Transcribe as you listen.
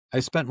I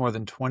spent more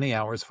than 20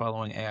 hours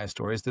following AI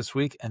stories this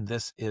week, and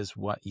this is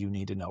what you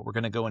need to know. We're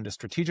going to go into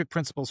strategic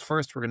principles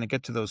first. We're going to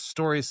get to those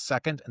stories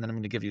second, and then I'm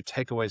going to give you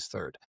takeaways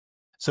third.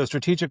 So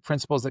strategic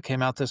principles that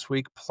came out this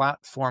week,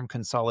 platform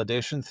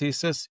consolidation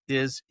thesis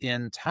is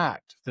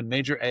intact. The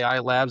major AI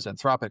labs,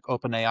 Anthropic,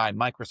 OpenAI,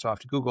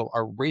 Microsoft, Google,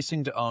 are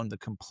racing to own the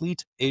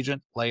complete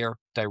agent layer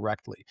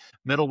directly.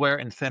 Middleware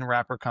and thin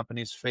wrapper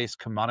companies face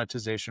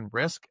commoditization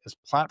risk as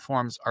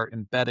platforms are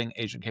embedding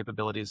agent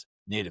capabilities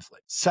natively.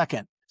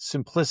 Second,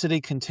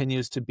 simplicity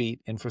continues to beat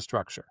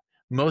infrastructure.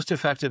 Most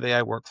effective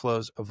AI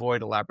workflows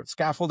avoid elaborate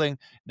scaffolding.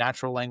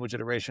 Natural language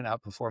iteration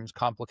outperforms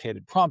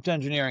complicated prompt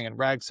engineering and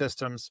RAG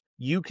systems.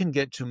 You can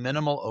get to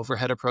minimal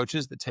overhead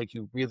approaches that take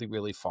you really,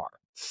 really far.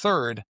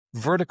 Third,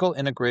 vertical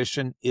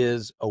integration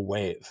is a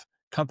wave.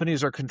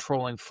 Companies are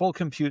controlling full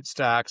compute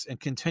stacks and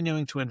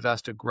continuing to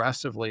invest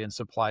aggressively in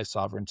supply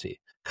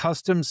sovereignty.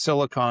 Custom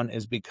silicon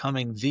is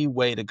becoming the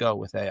way to go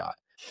with AI.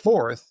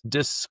 Fourth,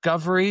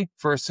 discovery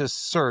versus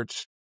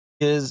search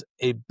is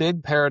a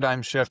big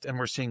paradigm shift, and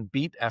we're seeing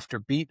beat after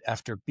beat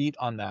after beat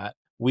on that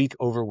week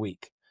over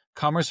week.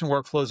 Commerce and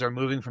workflows are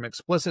moving from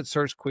explicit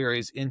search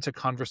queries into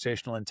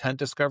conversational intent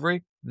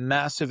discovery,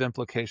 massive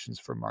implications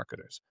for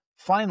marketers.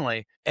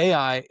 Finally,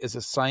 AI is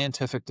a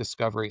scientific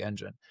discovery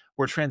engine.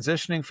 We're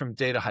transitioning from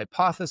data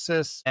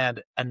hypothesis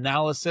and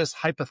analysis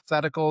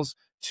hypotheticals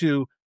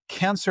to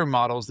cancer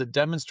models that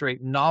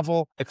demonstrate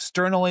novel,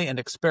 externally and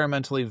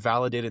experimentally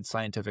validated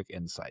scientific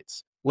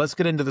insights. Let's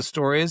get into the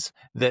stories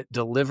that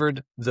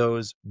delivered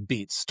those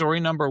beats. Story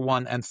number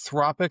one,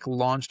 Anthropic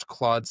launched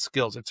Claude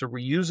Skills. It's a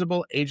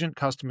reusable agent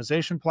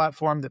customization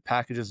platform that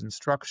packages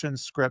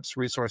instructions, scripts,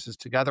 resources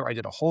together. I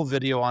did a whole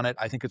video on it.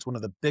 I think it's one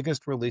of the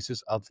biggest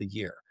releases of the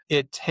year.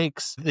 It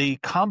takes the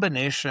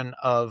combination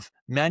of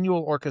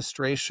manual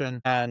orchestration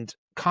and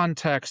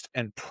context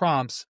and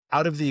prompts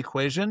out of the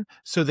equation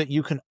so that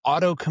you can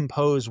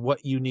auto-compose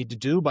what you need to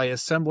do by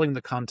assembling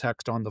the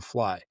context on the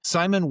fly.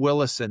 Simon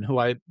Willison, who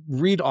I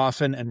read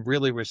often and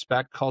really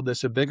respect, called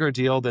this a bigger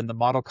deal than the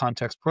Model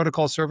Context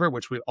Protocol server,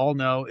 which we all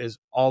know is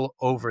all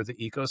over the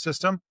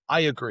ecosystem.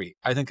 I agree.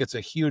 I think it's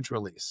a huge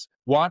release.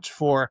 Watch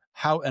for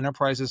how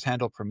enterprises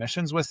handle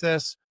permissions with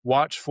this.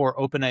 Watch for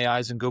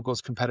OpenAI's and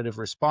Google's competitive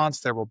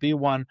response. There will be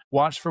one.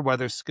 Watch for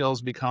whether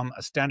skills become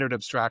a standard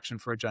abstraction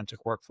for agentic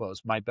workflows.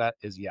 My bet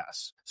is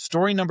yes.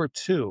 Story number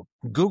two,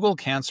 Google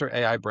Cancer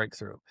AI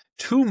breakthrough.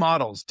 Two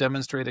models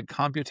demonstrated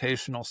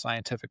computational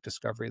scientific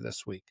discovery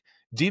this week.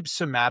 Deep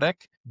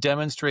Somatic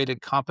demonstrated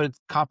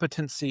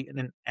competency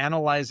in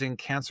analyzing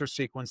cancer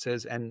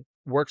sequences and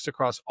works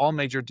across all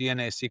major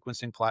DNA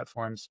sequencing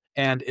platforms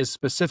and is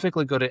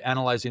specifically good at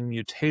analyzing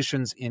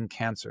mutations in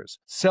cancers.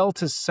 Cell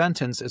to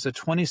Sentence is a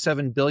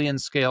 27 billion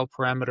scale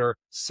parameter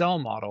cell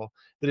model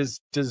that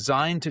is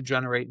designed to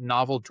generate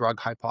novel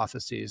drug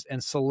hypotheses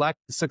and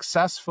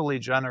successfully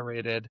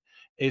generated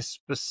a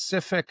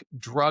specific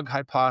drug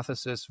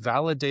hypothesis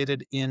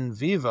validated in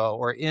vivo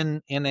or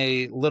in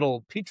a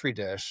little petri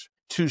dish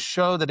to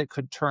show that it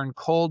could turn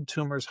cold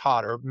tumors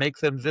hot or make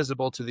them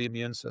visible to the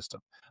immune system.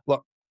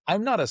 Look,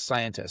 I'm not a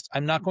scientist.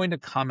 I'm not going to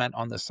comment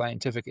on the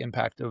scientific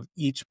impact of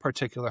each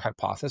particular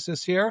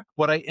hypothesis here.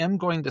 What I am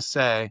going to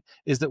say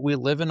is that we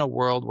live in a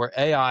world where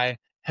AI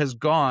has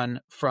gone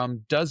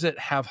from does it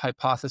have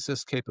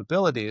hypothesis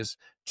capabilities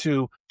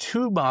to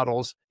two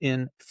models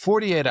in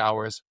 48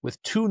 hours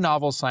with two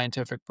novel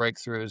scientific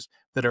breakthroughs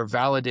that are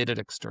validated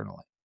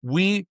externally.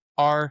 We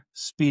are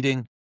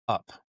speeding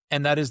up.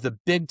 And that is the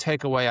big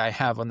takeaway I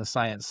have on the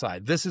science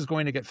side. This is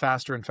going to get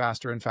faster and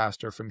faster and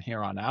faster from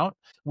here on out.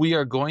 We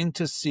are going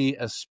to see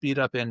a speed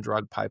up in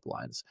drug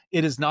pipelines.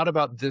 It is not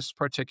about this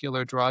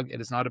particular drug.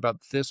 It is not about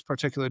this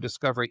particular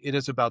discovery. It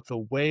is about the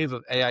wave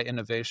of AI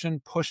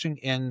innovation pushing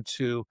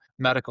into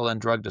medical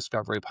and drug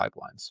discovery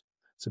pipelines.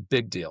 It's a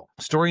big deal.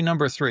 Story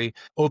number three,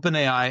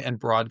 OpenAI and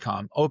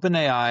Broadcom.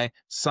 OpenAI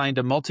signed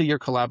a multi-year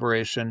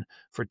collaboration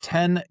for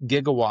 10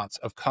 gigawatts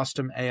of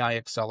custom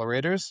AI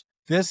accelerators.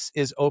 This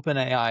is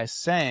OpenAI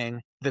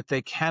saying that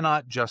they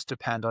cannot just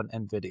depend on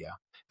NVIDIA,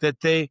 that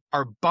they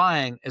are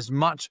buying as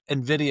much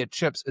NVIDIA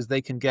chips as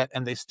they can get,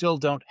 and they still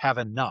don't have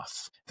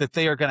enough, that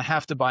they are going to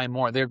have to buy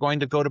more. They're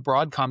going to go to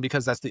Broadcom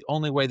because that's the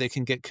only way they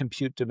can get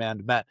compute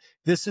demand met.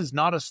 This is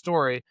not a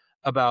story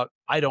about,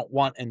 I don't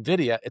want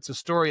NVIDIA. It's a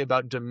story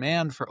about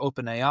demand for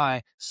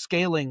OpenAI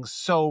scaling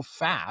so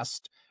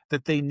fast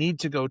that they need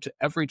to go to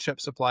every chip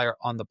supplier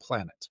on the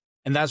planet.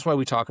 And that's why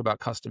we talk about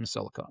custom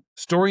silicon.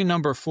 Story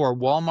number four,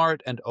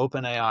 Walmart and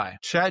OpenAI.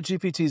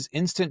 ChatGPT's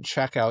instant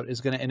checkout is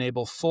going to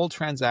enable full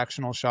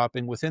transactional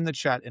shopping within the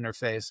chat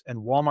interface, and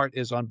Walmart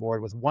is on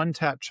board with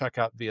one-tap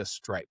checkout via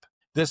Stripe.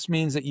 This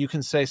means that you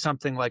can say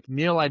something like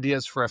meal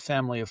ideas for a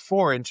family of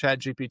four in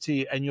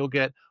ChatGPT, and you'll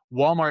get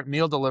Walmart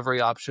meal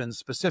delivery options,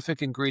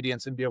 specific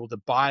ingredients, and be able to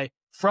buy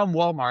from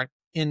Walmart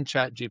in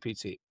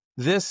ChatGPT.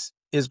 This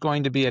is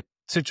going to be a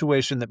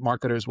situation that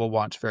marketers will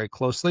watch very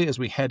closely as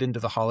we head into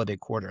the holiday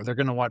quarter. They're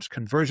going to watch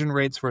conversion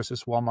rates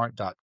versus Walmart.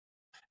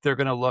 They're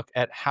going to look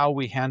at how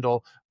we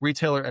handle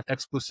retailer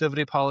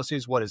exclusivity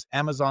policies. What is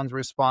Amazon's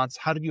response?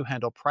 How do you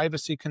handle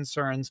privacy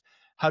concerns?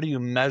 How do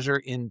you measure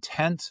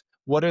intent?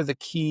 What are the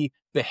key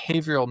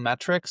behavioral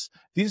metrics?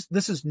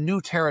 This is new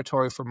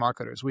territory for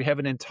marketers. We have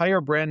an entire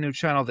brand new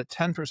channel that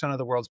 10% of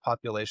the world's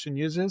population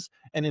uses,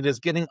 and it is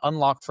getting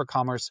unlocked for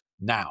commerce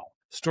now.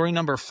 Story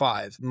number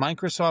 5,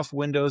 Microsoft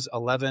Windows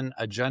 11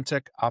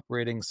 Agentic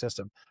operating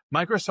system.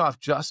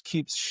 Microsoft just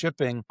keeps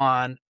shipping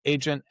on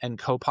Agent and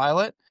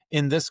Copilot.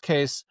 In this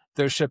case,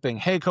 they're shipping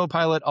Hey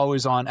Copilot,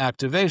 always on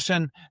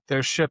activation.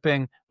 They're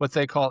shipping what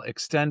they call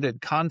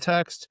extended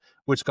context,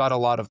 which got a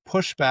lot of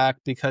pushback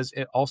because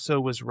it also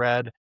was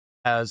read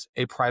as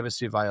a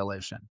privacy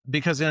violation.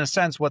 Because in a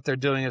sense, what they're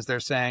doing is they're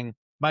saying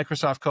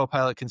Microsoft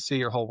Copilot can see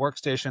your whole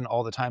workstation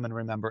all the time and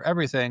remember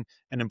everything.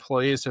 And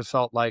employees have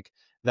felt like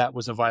that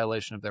was a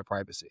violation of their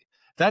privacy.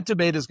 That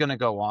debate is going to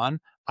go on.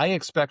 I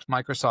expect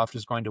Microsoft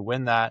is going to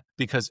win that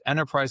because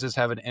enterprises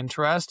have an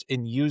interest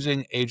in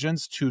using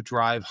agents to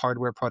drive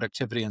hardware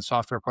productivity and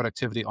software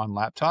productivity on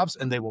laptops,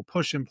 and they will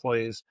push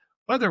employees,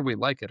 whether we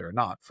like it or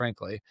not,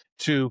 frankly,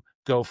 to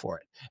go for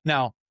it.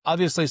 Now,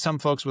 obviously, some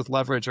folks with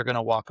leverage are going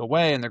to walk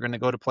away and they're going to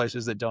go to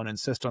places that don't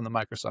insist on the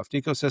Microsoft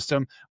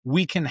ecosystem.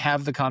 We can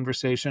have the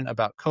conversation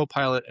about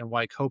Copilot and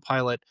why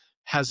Copilot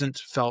hasn't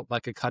felt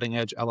like a cutting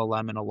edge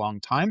LLM in a long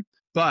time.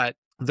 But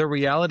the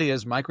reality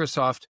is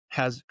Microsoft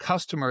has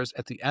customers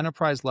at the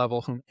enterprise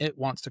level whom it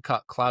wants to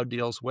cut cloud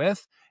deals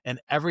with, and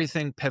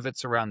everything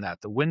pivots around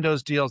that. The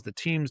Windows deals, the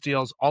Teams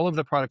deals, all of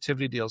the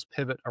productivity deals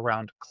pivot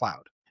around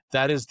cloud.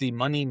 That is the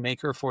money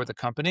maker for the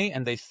company,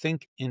 and they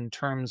think in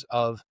terms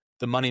of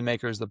the money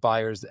makers, the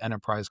buyers, the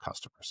enterprise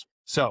customers.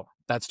 So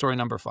that's story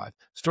number 5.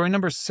 Story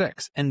number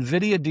 6,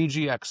 NVIDIA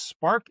DGX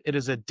Spark. It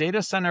is a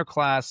data center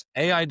class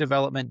AI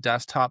development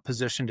desktop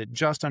positioned at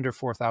just under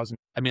 4,000.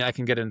 I mean, I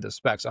can get into the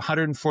specs.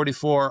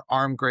 144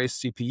 ARM Grace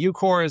CPU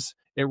cores.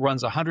 It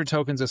runs 100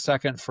 tokens a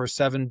second for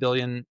 7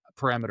 billion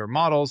parameter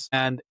models.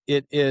 And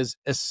it is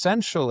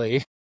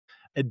essentially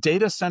a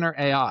data center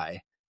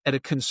AI at a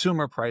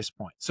consumer price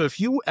point. So if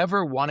you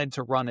ever wanted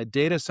to run a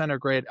data center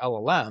grade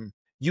LLM,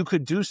 you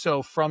could do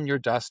so from your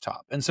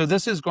desktop. And so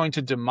this is going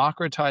to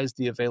democratize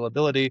the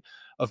availability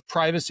of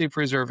privacy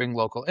preserving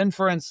local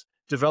inference,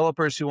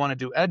 developers who want to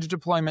do edge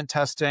deployment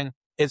testing.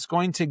 It's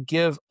going to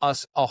give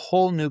us a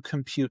whole new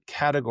compute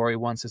category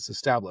once it's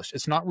established.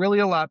 It's not really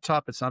a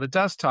laptop. It's not a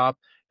desktop.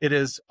 It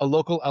is a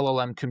local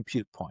LLM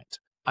compute point.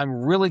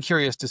 I'm really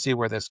curious to see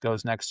where this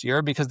goes next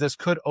year because this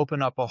could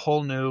open up a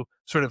whole new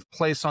sort of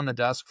place on the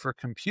desk for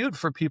compute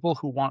for people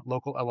who want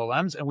local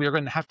LLMs. And we are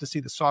going to have to see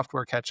the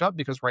software catch up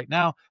because right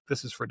now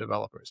this is for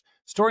developers.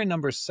 Story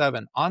number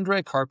 7,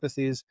 Andre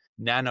Karpathy's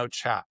Nano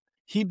Chat.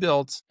 He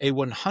built a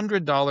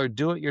 $100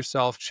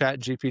 do-it-yourself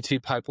chat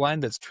GPT pipeline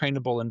that's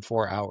trainable in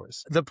 4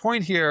 hours. The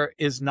point here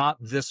is not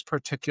this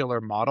particular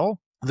model.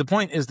 The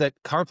point is that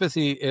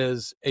Karpathy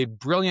is a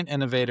brilliant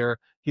innovator.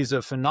 He's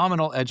a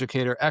phenomenal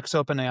educator,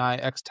 ex-OpenAI,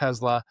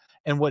 ex-Tesla.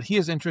 And what he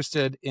is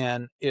interested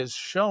in is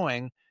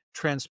showing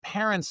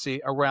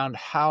transparency around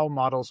how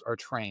models are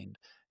trained.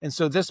 And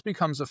so this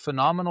becomes a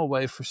phenomenal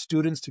way for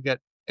students to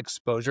get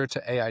exposure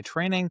to AI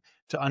training,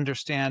 to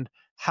understand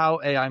how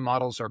AI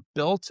models are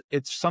built.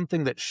 It's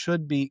something that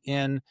should be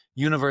in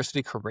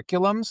university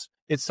curriculums.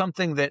 It's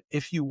something that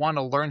if you want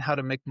to learn how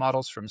to make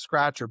models from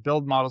scratch or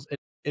build models,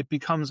 it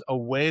becomes a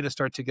way to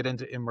start to get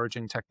into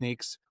emerging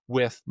techniques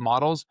with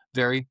models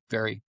very,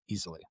 very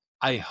easily.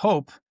 I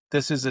hope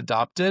this is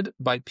adopted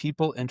by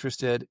people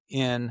interested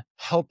in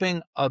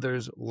helping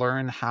others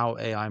learn how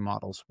AI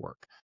models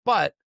work.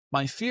 But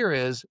my fear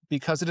is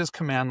because it is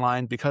command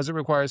line, because it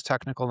requires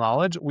technical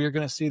knowledge, we are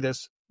going to see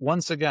this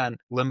once again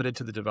limited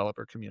to the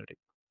developer community.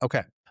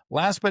 Okay.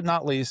 Last but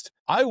not least,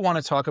 I want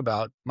to talk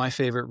about my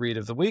favorite read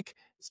of the week.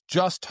 It's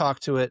Just Talk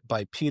to It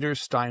by Peter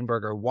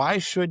Steinberger. Why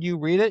should you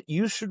read it?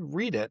 You should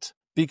read it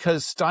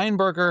because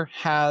Steinberger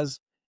has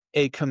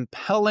a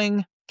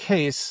compelling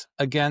case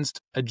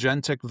against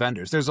agentic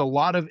vendors. There's a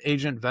lot of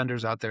agent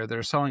vendors out there that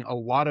are selling a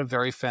lot of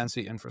very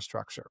fancy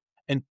infrastructure.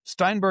 And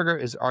Steinberger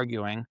is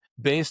arguing,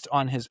 based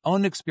on his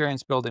own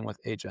experience building with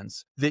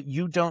agents, that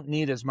you don't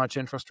need as much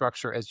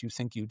infrastructure as you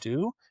think you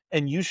do,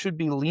 and you should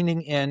be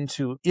leaning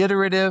into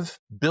iterative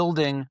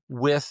building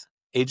with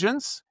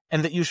agents,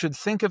 and that you should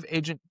think of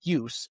agent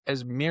use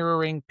as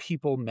mirroring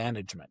people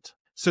management.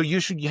 So you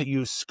should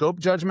use scope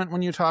judgment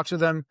when you talk to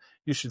them.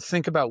 You should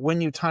think about when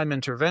you time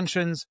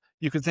interventions.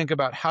 You could think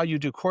about how you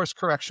do course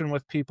correction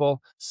with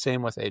people.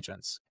 Same with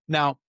agents.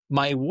 Now,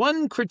 my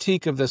one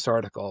critique of this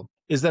article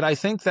is that I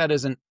think that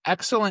is an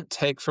excellent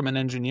take from an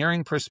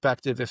engineering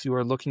perspective if you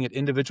are looking at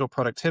individual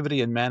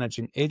productivity and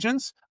managing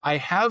agents. I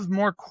have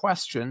more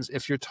questions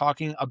if you're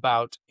talking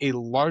about a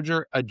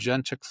larger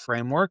agentic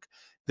framework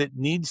that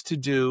needs to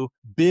do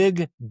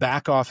big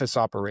back office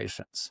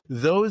operations.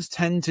 Those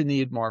tend to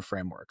need more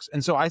frameworks.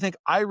 And so I think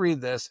I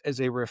read this as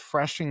a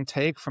refreshing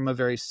take from a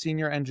very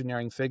senior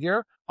engineering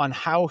figure on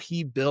how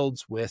he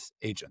builds with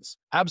agents.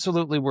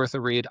 Absolutely worth a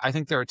read. I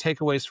think there are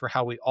takeaways for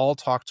how we all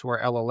talk to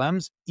our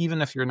LLMs,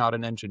 even if you're not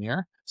an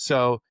engineer.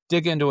 So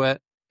dig into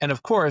it. And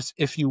of course,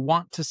 if you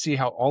want to see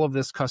how all of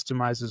this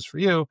customizes for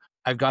you,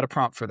 I've got a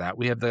prompt for that.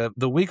 We have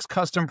the week's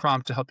custom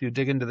prompt to help you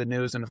dig into the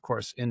news and, of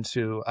course,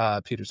 into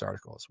Peter's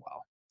article as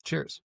well. Cheers.